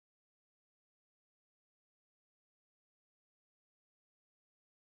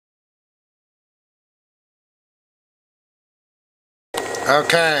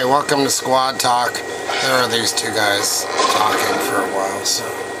Okay, welcome to Squad Talk. There are these two guys talking for a while, so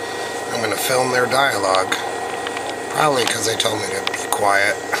I'm going to film their dialogue. Probably because they told me to be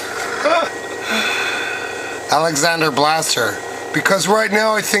quiet. Alexander Blaster. Because right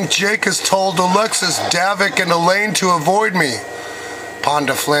now I think Jake has told Alexis, Davik, and Elaine to avoid me.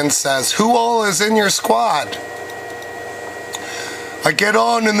 Ponda Flynn says, who all is in your squad? I get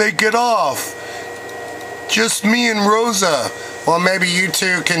on and they get off. Just me and Rosa. Well, maybe you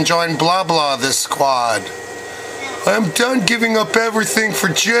two can join blah blah this squad. I'm done giving up everything for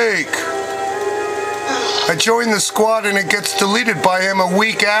Jake. I joined the squad and it gets deleted by him a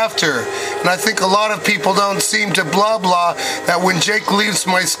week after. And I think a lot of people don't seem to blah blah that when Jake leaves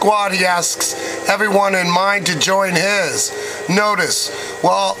my squad, he asks everyone in mine to join his. Notice,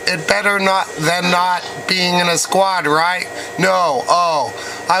 well, it better not than not being in a squad, right? No,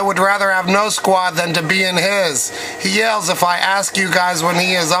 I would rather have no squad than to be in his. He yells if I ask you guys when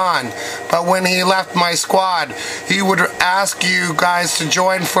he is on. But when he left my squad, he would ask you guys to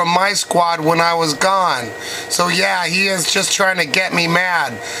join from my squad when I was gone. So yeah, he is just trying to get me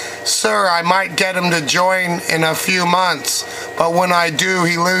mad. Sir, I might get him to join in a few months, but when I do,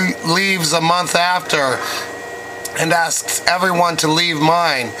 he leaves a month after and asks everyone to leave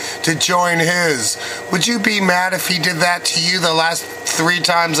mine to join his. Would you be mad if he did that to you the last 3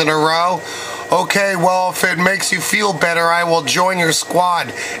 times in a row? Okay, well, if it makes you feel better, I will join your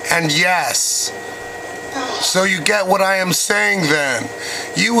squad. And yes. So you get what I am saying then.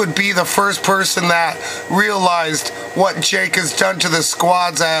 You would be the first person that realized what Jake has done to the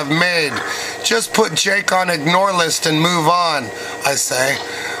squads I have made. Just put Jake on ignore list and move on, I say.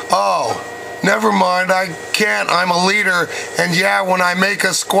 Oh, never mind, I can't, I'm a leader, and yeah, when I make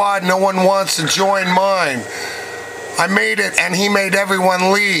a squad, no one wants to join mine. I made it, and he made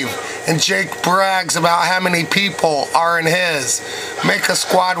everyone leave, and Jake brags about how many people are in his. Make a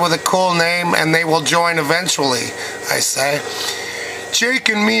squad with a cool name, and they will join eventually, I say. Jake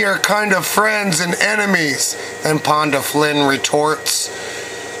and me are kind of friends and enemies, and Ponda Flynn retorts.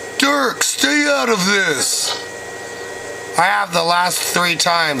 Dirk, stay out of this. I have the last 3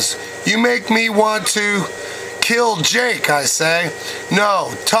 times. You make me want to kill Jake, I say.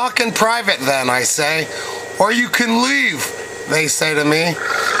 No, talk in private then, I say. Or you can leave, they say to me.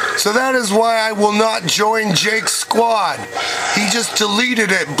 So that is why I will not join Jake's squad. He just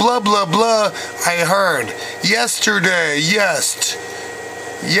deleted it, blah, blah, blah, I heard. Yesterday, yes.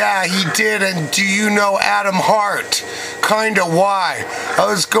 Yeah, he did, and do you know Adam Hart? Kinda why. I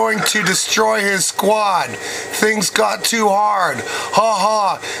was going to destroy his squad. Things got too hard. Ha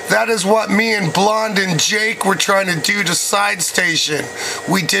ha, that is what me and Blonde and Jake were trying to do to Side Station.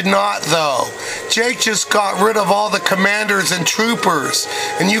 We did not though. Jake just got rid of all the commanders and troopers,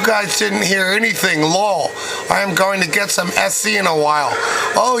 and you guys didn't hear anything, lol. I am going to get some SC in a while.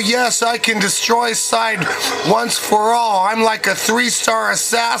 Oh yes, I can destroy Side once for all. I'm like a 3-star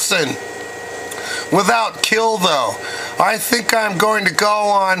assassin. Without kill though. I think I'm going to go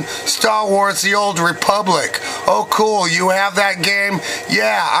on Star Wars The Old Republic. Oh cool, you have that game?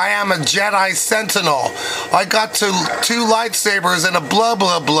 Yeah, I am a Jedi Sentinel. I got 2 lightsabers and a blah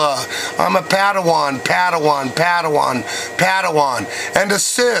blah blah. I'm a Padawan, and a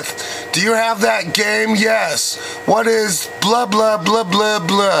Sith. Do you have that game? Yes. What is blah blah blah blah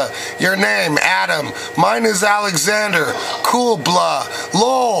blah? Your name, Adam. Mine is Alexander. Cool blah.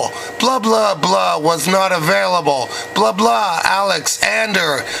 Lol. Blah blah blah was not available. Blah blah,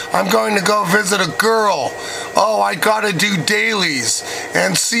 Alexander. I'm going to go visit a girl. Oh, I gotta do dailies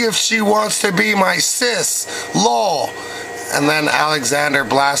and see if she wants to be my sis. Lol. And then Alexander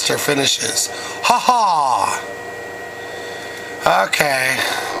Blaster finishes. Ha ha. Okay.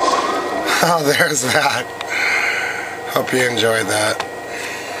 Oh, there's that. Hope you enjoyed that.